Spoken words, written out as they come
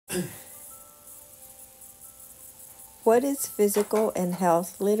What is physical and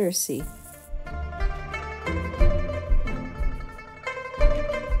health literacy?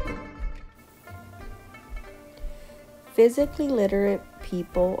 Physically literate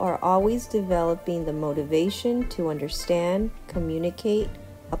people are always developing the motivation to understand, communicate,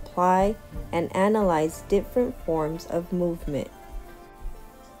 apply, and analyze different forms of movement.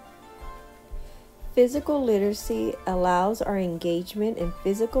 Physical literacy allows our engagement in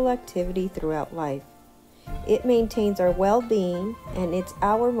physical activity throughout life. It maintains our well-being, and it's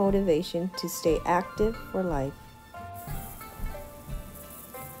our motivation to stay active for life.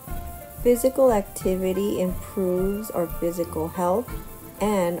 Physical activity improves our physical health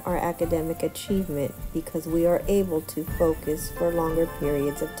and our academic achievement because we are able to focus for longer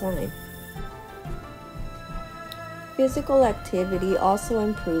periods of time. Physical activity also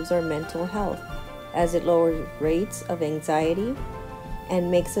improves our mental health as it lowers rates of anxiety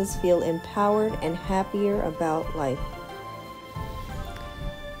and makes us feel empowered and happier about life.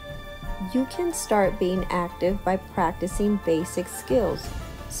 You can start being active by practicing basic skills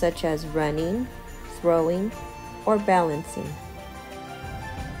such as running, throwing, or balancing.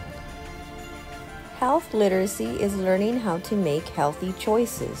 Health literacy is learning how to make healthy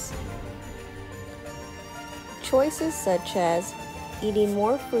choices. Choices such as eating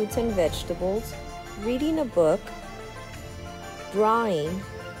more fruits and vegetables, reading a book, drawing,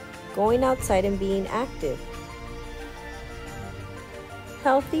 going outside and being active.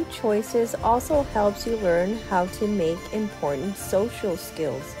 Healthy choices also helps you learn how to make important social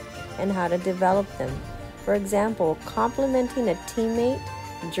skills and how to develop them. For example, complimenting a teammate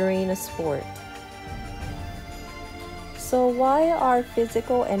during a sport. So why are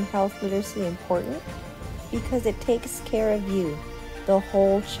physical and health literacy important? Because it takes care of you, the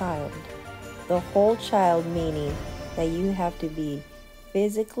whole child. The whole child meaning that you have to be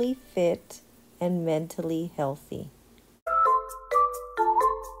physically fit and mentally healthy.